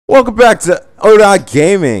Welcome back to ODot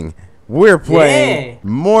Gaming. We're playing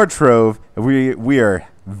more Trove. We are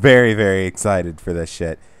very, very excited for this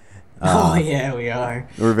shit. Oh yeah, we are.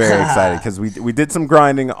 We're very excited because we did some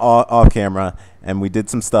grinding off camera, and we did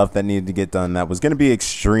some stuff that needed to get done that was going to be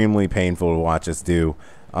extremely painful to watch us do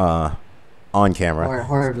on camera.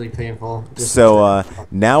 Horribly painful. So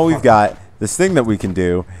now we've got this thing that we can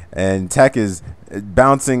do, and Tech is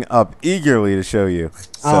bouncing up eagerly to show you.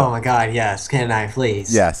 So, oh my god, yes. Can I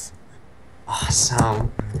please? yes.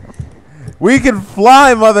 Awesome. We can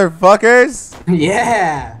fly, motherfuckers!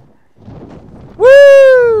 Yeah!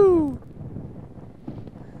 Woo!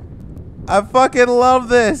 I fucking love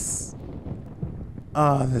this!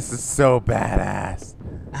 Oh, this is so badass.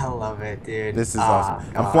 I love it, dude. This is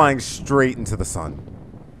awesome. God. I'm flying straight into the sun.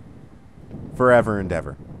 Forever and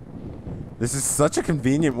ever. This is such a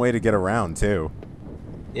convenient way to get around, too.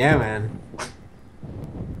 Yeah, man.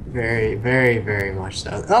 Very, very, very much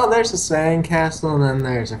so. Oh, there's a sand castle, and then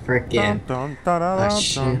there's a frickin'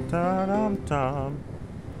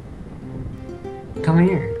 Come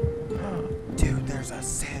here. Dude, there's a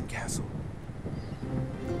sand castle.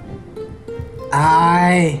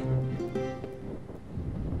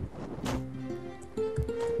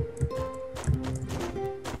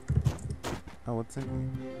 Oh, what's in here?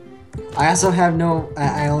 I also have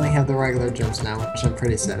I only have the regular jumps now, which I'm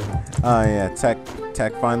pretty sad about. Oh, yeah.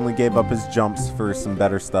 Tech finally gave up his jumps for some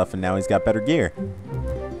better stuff, and now he's got better gear.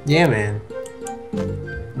 Yeah, man.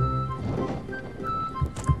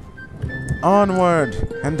 Onward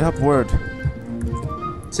and upward.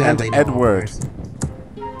 Sadly, and no Edward. upwards.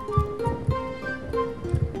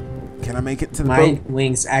 Can I make it to the My boat?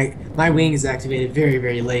 my wings activated very,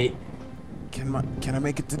 very late. Can I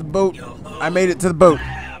make it to the boat? I made it to the boat.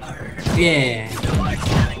 Yeah.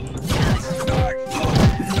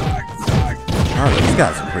 Oh, these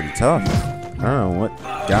guys are pretty tough. I don't know what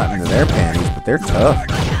got into their panties, but they're tough.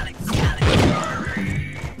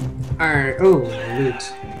 Alright, oh,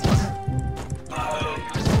 loot.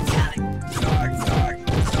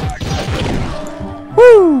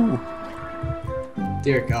 Woo!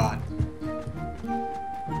 Dear God.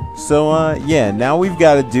 So, yeah, now we've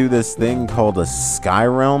got to do this thing called a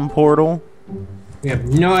Skyrealm portal. We have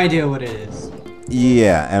no idea what it is.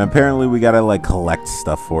 Yeah, and apparently we gotta like collect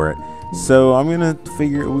stuff for it. So I'm gonna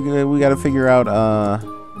figure we gotta figure out.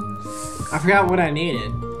 I forgot what I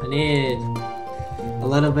needed. I needed a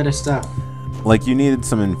little bit of stuff. Like you needed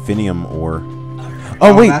some infinium ore.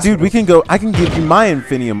 Oh wait, dude, we can go. I can give you my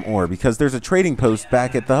infinium ore because there's a trading post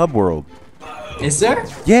back at the hub world. Is there?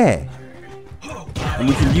 Yeah. And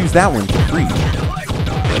we can use that one for free.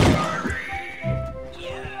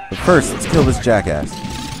 But first, let's kill this jackass.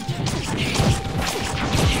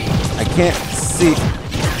 I can't see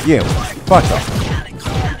you. Fuck off.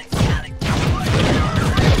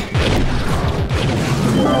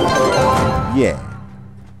 Yeah.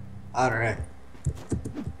 Alright.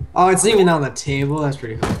 Oh, it's even on the table? That's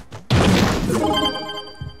pretty cool.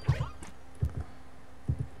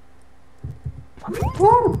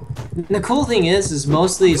 Woo! The cool thing is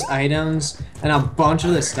most of these items and a bunch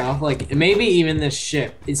of the stuff, like maybe even this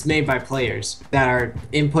ship, it's made by players that are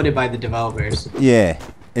inputted by the developers. Yeah,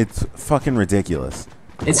 it's fucking ridiculous.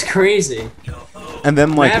 It's crazy. And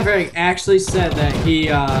then like Maverick actually said that he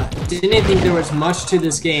didn't think there was much to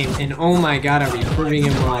this game, and oh my god, are we proving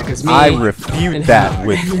him wrong? Because I refute that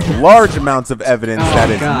with large amounts of evidence that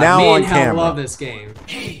is now on camera. I love this game.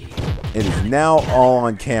 It is now all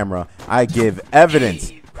on camera. I give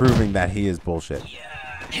evidence proving that he is bullshit.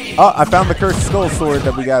 Oh, I found the cursed skull sword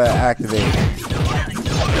that we gotta activate.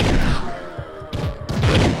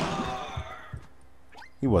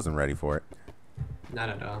 He wasn't ready for it. Not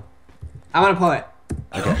at all. I want to pull it.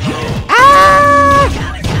 Okay.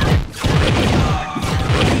 Ah!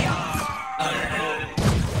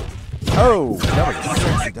 Oh, that was a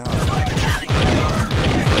sexy dog.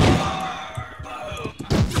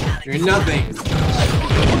 You're nothing.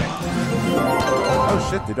 Oh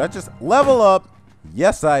shit, did I just level up?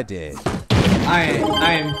 Yes, I did. I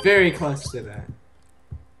am very close to that.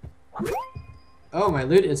 Oh, my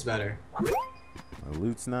loot is better. My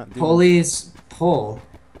loot's not doing. Police pull.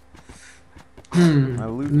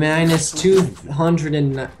 Minus 200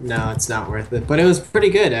 and no, it's not worth it. But it was pretty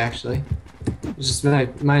good actually. It's just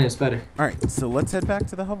mine is better. All right, so let's head back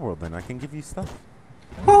to the hub world then. I can give you stuff.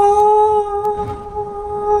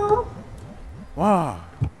 Wow.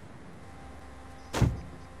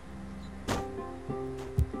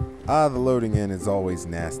 Ah, the loading in is always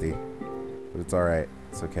nasty, but it's all right.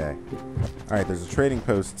 It's okay. All right, there's a trading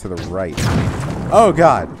post to the right. Oh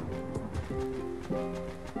God.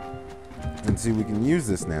 And see, we can use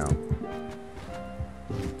this now.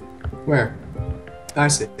 Where? I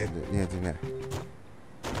see. Yeah, do that.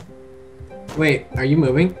 Wait, are you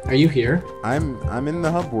moving? Are you here? I'm in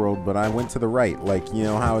the hub world, but I went to the right. Like, you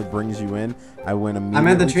know how it brings you in? I went immediately. I'm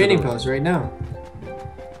at the trading post right now.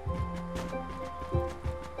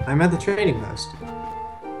 I'm at the trading post.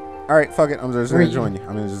 All right, fuck it. I'm just gonna join you.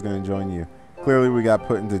 I'm just gonna join you. Clearly, we got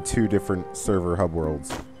put into 2 different server hub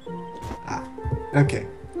worlds. Ah, okay.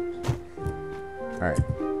 All right.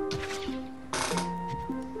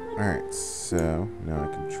 All right. So now I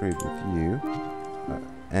can trade with you,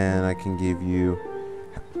 and I can give you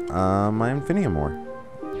my Infinium ore.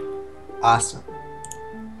 Awesome.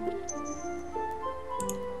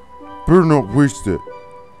 Better not waste it.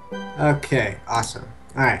 Okay, awesome.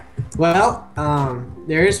 Alright. Well,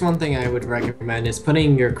 there is one thing I would recommend is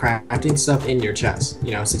putting your crafting stuff in your chest,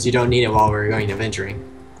 you know, since you don't need it while we're going adventuring.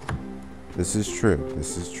 This is true.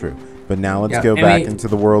 This is true. But now let's go back into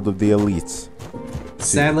the world of the elites.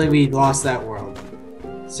 Sadly, we lost that world.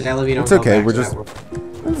 Sadly, we don't It's okay. We're just...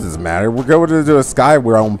 It doesn't matter. We're going to do a sky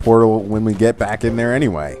realm portal when we get back in there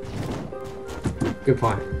anyway. Good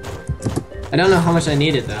point. I don't know how much I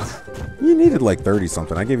needed, though. You needed like 30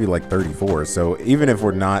 something. I gave you like 34. So even if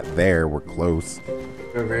we're not there, we're close.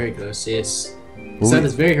 We're very close. Yes. Except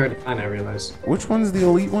it's very hard to find, I realize. Which one's the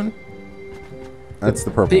elite one? That's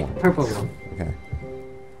the purple one. Purple one. Okay.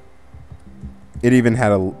 It even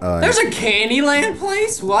had a... There's a Candyland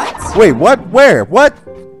place? What? Wait, what? Where? What?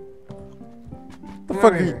 The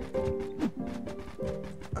fuck are you...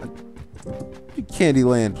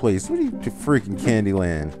 Candyland place. What are you freaking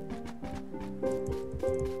Candyland?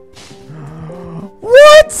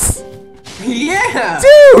 What? Yeah!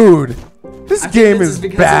 Dude! This game is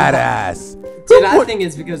badass. Dude, I think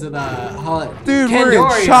it's because of the holiday. Dude, we're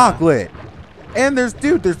in chocolate. And there's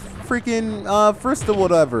freaking Frista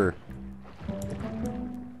whatever.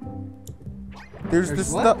 There's the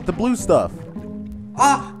stuff, the blue stuff.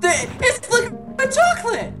 Ah, it's like a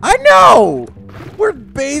chocolate. I know. We're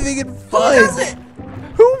bathing in fuzz.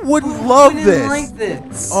 Who wouldn't love this? Like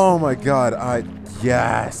this? Oh my god,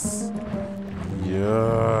 yes.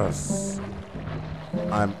 Yes.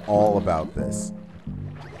 I'm all about this.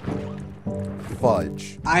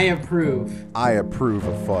 Fudge. I approve. I approve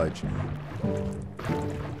of fudge.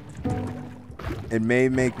 It may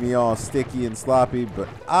make me all sticky and sloppy, but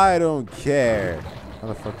I don't care. How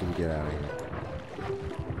the fuck do we get out of here?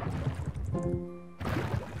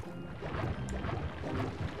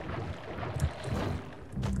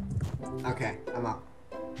 Okay, I'm up.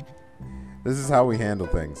 This is how we handle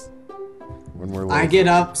things. When we're lazy. I get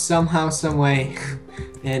up somehow, some way,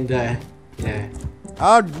 and yeah.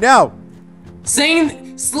 Oh no!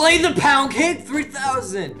 Slay the pound cake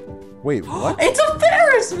 3000. Wait, what? It's a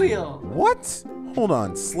Ferris wheel. What? Hold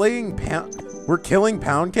on, slaying pound. We're killing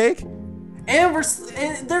pound cake? And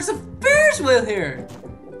there's a Ferris wheel here.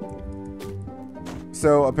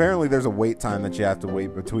 So apparently there's a wait time that you have to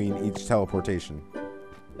wait between each teleportation.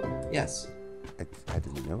 Yes. I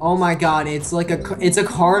didn't know. Oh my god, it's like it's a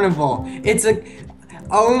carnival.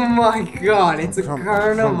 Oh my god, it's a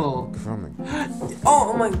carnival.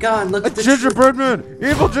 Oh my god, look at the gingerbread man!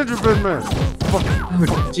 Evil gingerbread man! Fuck.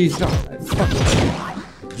 Oh jeez.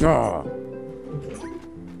 Yeah.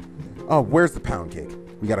 Oh, where's the pound cake?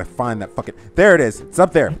 We gotta find that fucking... There it is. It's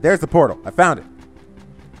up there. There's the portal. I found it.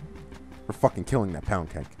 We're fucking killing that pound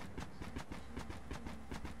cake.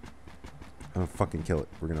 I'm gonna fucking kill it.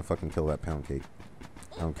 We're gonna fucking kill that pound cake.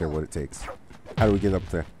 I don't care what it takes. How do we get up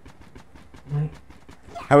there?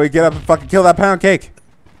 How do we get up and fucking kill that pound cake?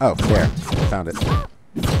 Oh, there. Found it.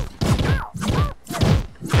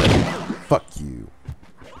 Fuck you.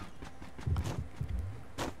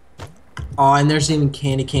 Oh, and there's even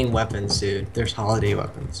candy cane weapons, dude. There's holiday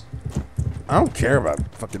weapons. I don't care about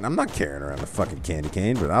fucking... I'm not carrying around the fucking candy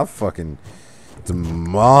cane, but I'll fucking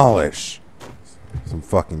demolish some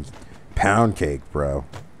fucking pound cake, bro.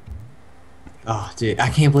 Oh, dude, I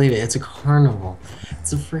can't believe it. It's a carnival.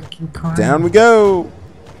 It's a freaking carnival. Down we go.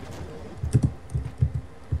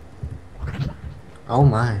 Oh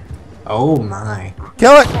my. Oh my.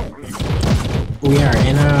 Kill it. We are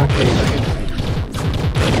in a...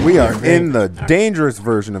 We are in the dangerous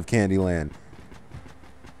version of Candyland.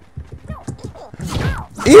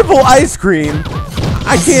 Evil ice cream.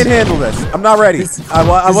 I can't handle this. I'm not ready.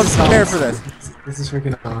 I wasn't prepared for this. This is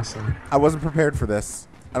freaking awesome. I wasn't prepared for this.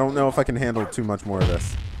 I don't know if I can handle too much more of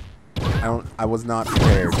this. I was not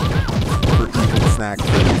prepared for evil snack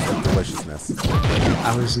foods and deliciousness.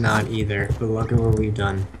 I was not either, but look at what we've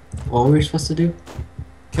done. What were we supposed to do?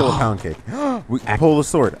 Kill a pound cake. We pull the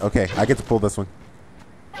sword. Okay, I get to pull this one.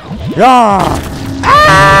 Yeah!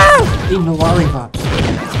 Ah! Even the lollipops.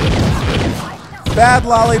 Bad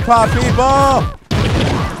lollipop people!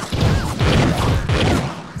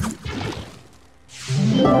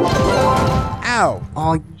 Ow!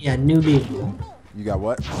 Oh yeah, new level. You got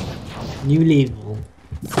what? New level.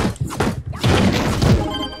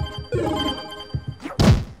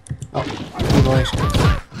 Oh, evil ice cream.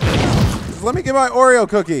 Just let me get my Oreo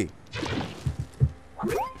cookie.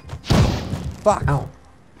 Fuck. Ow.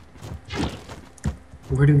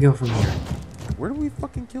 Where do we go from here? Where do we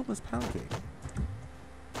fucking kill this pound cake?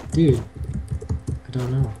 Dude, I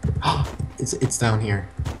don't know. It's down here.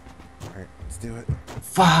 Alright, let's do it.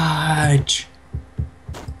 Fudge!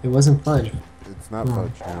 It wasn't fudge. It's not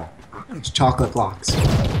fudge, no. It's chocolate blocks.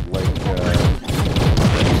 Like,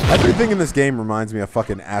 everything in this game reminds me of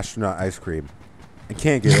fucking astronaut ice cream. I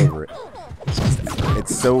can't get over it.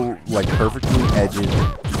 It's so, like, perfectly edged.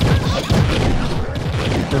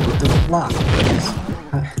 The blocks.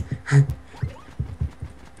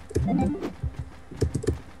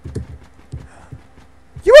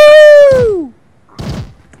 Yoo!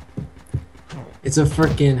 It's a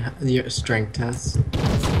freaking strength test.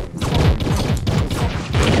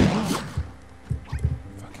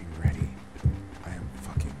 Fucking ready. I am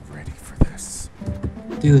fucking ready for this.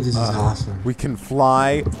 Dude, this is awesome. We can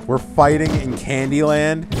fly. We're fighting in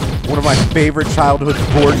Candyland, one of my favorite childhood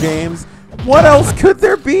board games. What else could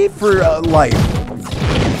there be for life?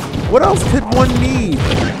 What else could one need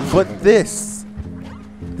but this?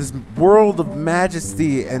 This world of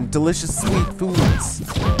majesty and delicious sweet foods.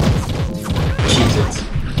 Jesus.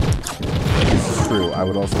 This is true. I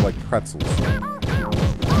would also like pretzels.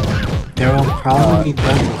 There will probably be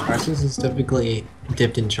pretzels. Pretzels is typically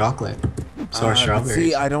dipped in chocolate. So are strawberries.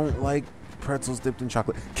 See, I don't like pretzels dipped in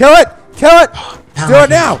chocolate. Kill it! Kill it! Do it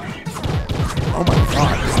now! Oh my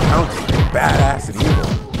god, this pound cake is badass and evil.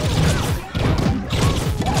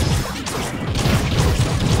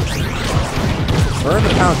 Burn the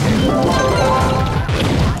pound cake.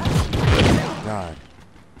 God,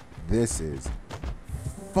 this is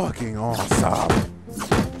fucking awesome.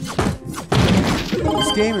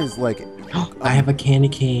 This game is like... I have a candy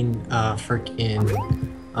cane, freaking,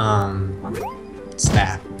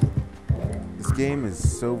 staff. This game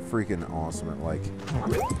is so freaking awesome at like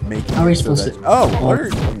making. How are we it so supposed that, to?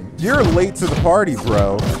 Oh, you're late to the party,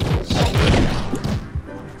 bro.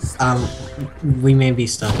 We may be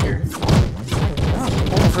stuck here.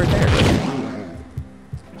 Oh, right there.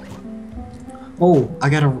 Oh,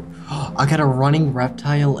 I got a running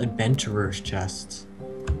reptile adventurer's chest.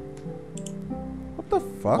 What the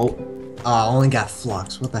fuck? Oh, I only got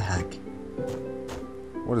flux. What the heck?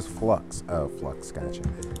 What is flux? Oh, flux. Gotcha.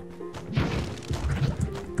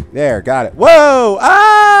 There, got it. Whoa!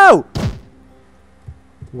 Oh!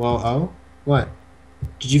 Whoa! Oh, what?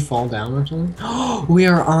 Did you fall down or something? Oh, we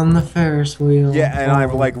are on the Ferris wheel. Yeah, and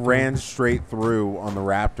I've like ran straight through on the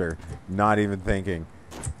Raptor, not even thinking.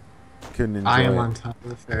 Couldn't enjoy I am it. on top of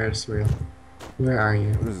the Ferris wheel. Where are you?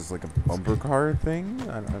 What is this, like a bumper car thing?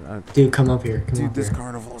 Dude, come up here. Come Dude, up this here.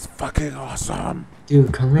 carnival is fucking awesome.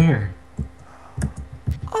 Dude, come here.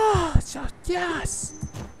 Oh, so yes.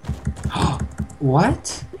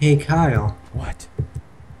 What? Hey, Kyle. What?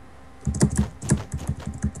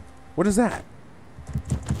 What is that?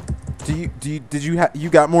 You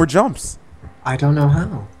got more jumps? I don't know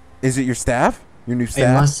how. Is it your staff? Your new It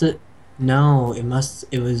staff?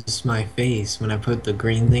 it was my face when I put the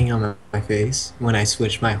green thing on my face when I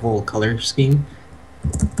switched my whole color scheme.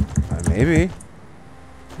 Maybe.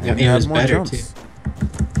 Yeah, Maybe it have was more better jumps. too.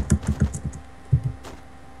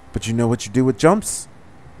 But you know what you do with jumps?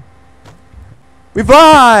 We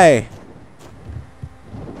fly!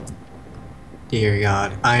 Dear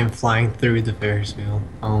God, I am flying through the Ferris wheel.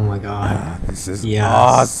 Oh my God. This is Yes.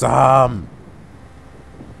 awesome.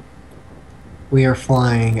 We are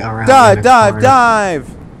flying around. Dive, dive,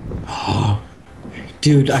 dive!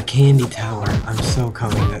 Dude, a candy tower. I'm so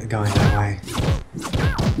going that way.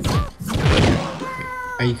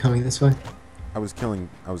 Are you coming this way? I was killing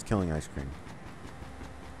ice cream.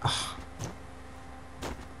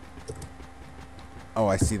 Oh,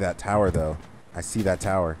 I see that tower though. I see that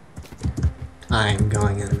tower. I'm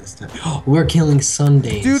going in this time. We're killing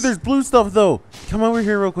Sundays. Dude, there's blue stuff though. Come over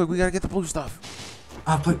here real quick. We gotta get the blue stuff.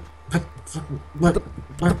 What?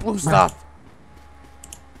 The blue stuff.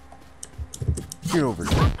 Get over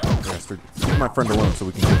here, bastard. Leave my friend alone so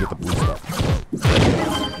we can go get the blue stuff.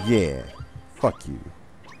 Yeah. Fuck you.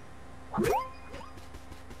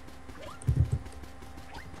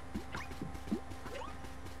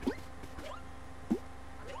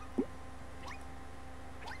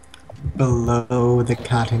 Below the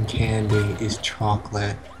cotton candy is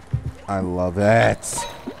chocolate. I love it.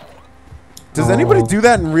 Does anybody do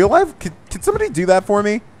that in real life? Could somebody do that for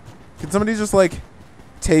me? Could somebody just like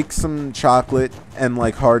take some chocolate and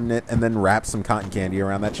like harden it and then wrap some cotton candy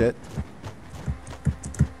around that shit?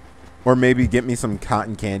 Or maybe get me some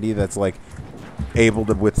cotton candy that's like able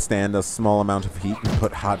to withstand a small amount of heat and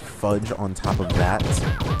put hot fudge on top of that.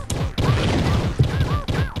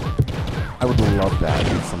 I would love that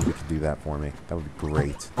if somebody could do that for me. That would be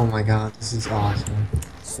great. Oh my god, this is awesome.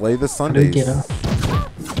 Slay the Sundays. Get up?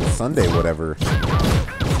 Sunday, whatever.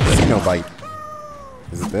 Cenobite.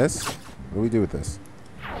 Is it this? What do we do with this?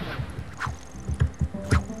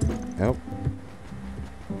 Nope.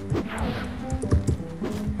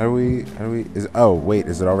 How do we, oh, wait,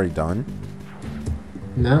 is it already done?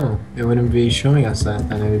 No, it wouldn't be showing us that,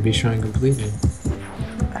 and it would be showing completed.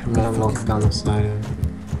 I'm not looking down the side of it.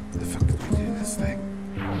 The fuck did we do this thing?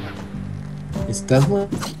 It's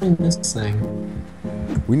definitely in this thing.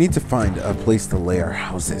 We need to find a place to lay our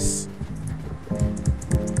houses.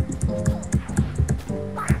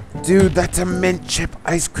 Dude, that's a mint chip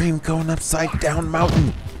ice cream cone upside down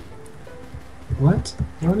mountain. What?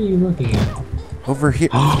 What are you looking at? Over here.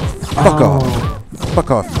 Fuck off.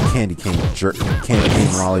 Fuck off, you candy cane jerk. Candy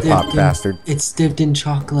cane lollipop bastard. It's dipped in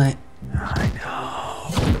chocolate. I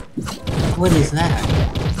know. What is that?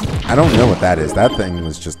 I don't know what that is. That thing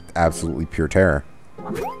was just absolutely pure terror.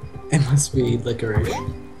 It must be licorice.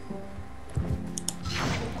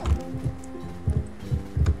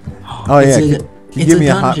 Oh yeah, can you give me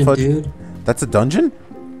a hot fudge? Dude. That's a dungeon?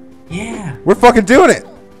 Yeah. We're fucking doing it!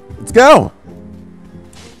 Let's go!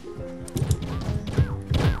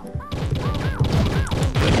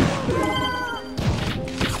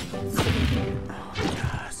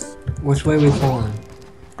 Which way are we falling?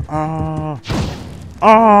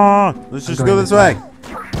 Let's just go this way.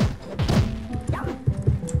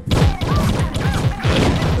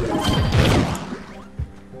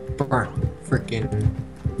 Frickin'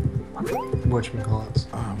 whatchamacallits.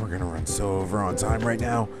 Oh, we're gonna run so over on time right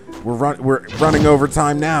now. We're running over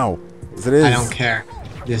time now. As it is. I don't care.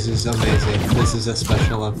 This is amazing. This is a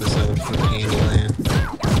special episode for Candyland.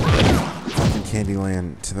 Fucking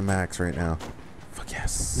Candyland to the max right now. Fuck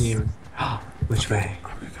yes. Which way?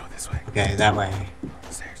 I'm gonna go this way. Okay, that way.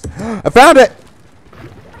 Stairs. I found it!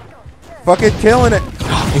 Fucking killing it.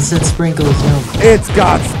 It said sprinkles, no. It's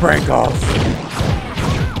got sprinkles.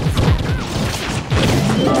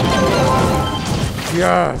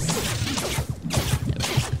 Yes.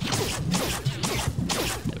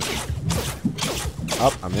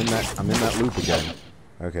 Oh, I'm in that loop again.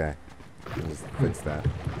 Okay. Just fix that.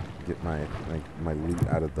 Get my loot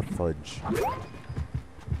out of the fudge.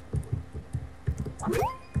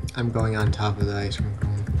 I'm going on top of the ice cream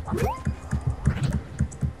cone.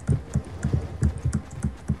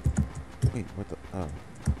 Wait, what the? Oh.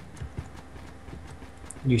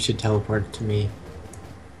 You should teleport to me.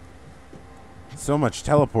 So much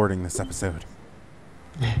teleporting this episode.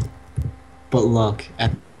 But look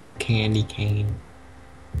at candy cane.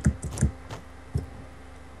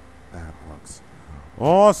 That looks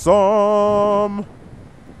awesome.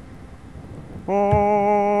 Oh.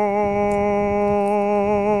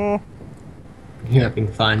 You're having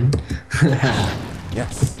fun.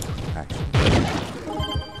 Yes, actually.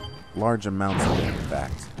 Large amounts of it, in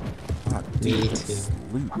fact. Oh, Me dude, too.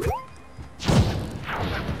 Loot.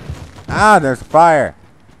 Ah, there's fire.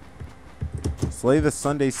 Slay the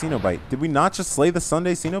Sunday Cenobite. Did we not just slay the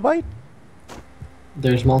Sunday Cenobite?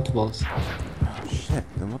 There's multiples. Oh shit,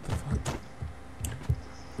 then what the fuck?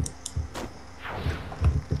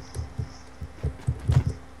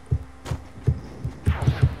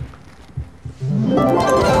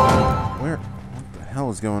 Where? What the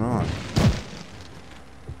hell is going on?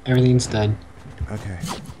 Everything's dead. Okay.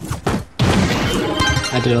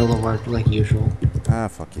 I did all the work like usual. Ah,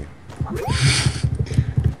 fuck you.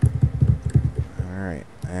 Alright,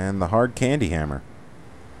 and the hard candy hammer.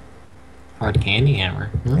 Hard candy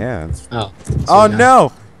hammer. Huh? Yeah, it's... Oh. Oh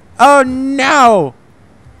no! Oh no!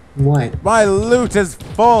 What? My loot is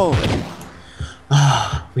full!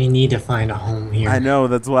 We need to find a home here. I know,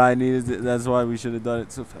 that's why I needed it. That's why we should have done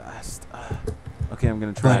it so fast. Okay, I'm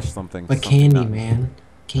gonna trash something. But candy, man. I'm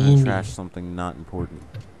Candy. gonna trash something not important.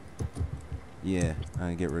 Yeah,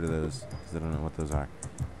 I get rid of those, because I don't know what those are.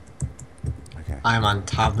 Okay. I'm on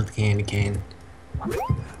top of the candy cane. We're on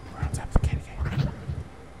top of the candy cane.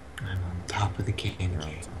 I'm on top of the candy You're on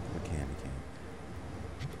cane. top of the candy cane.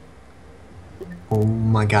 Oh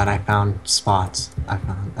my god, I found spots. I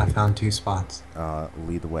found 2 spots.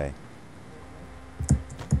 Lead the way.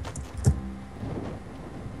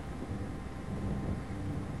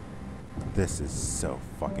 This is so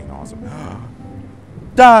fucking awesome.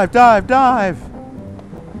 Dive, dive, dive!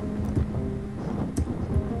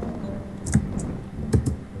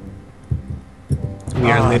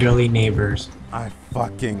 We are literally neighbors. I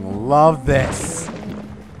fucking love this.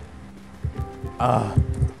 All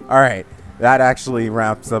right, that actually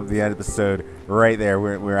wraps up the episode right there.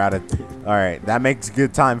 We're out of. All right, that makes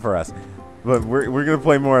good time for us, but we're gonna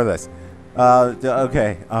play more of this.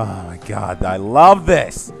 Okay. Oh my god, I love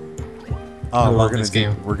this. I love this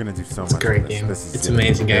game. We're gonna do so much. It's a great game. It's an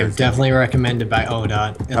amazing game. Definitely recommended by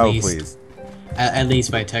ODot. Please. At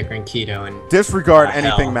least by Tech and Keto and disregard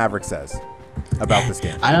anything Maverick says about this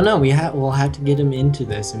game. I don't know. We'll have to get him into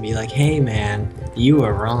this and be like, hey man, you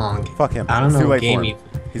were wrong. Fuck him. I don't know what game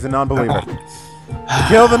He's a non-believer.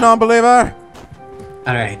 Kill the non-believer.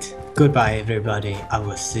 All right. Goodbye, everybody. I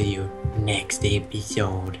will see you next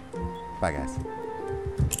episode. Bye, guys.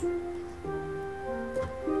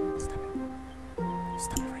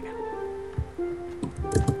 Stop it right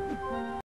now.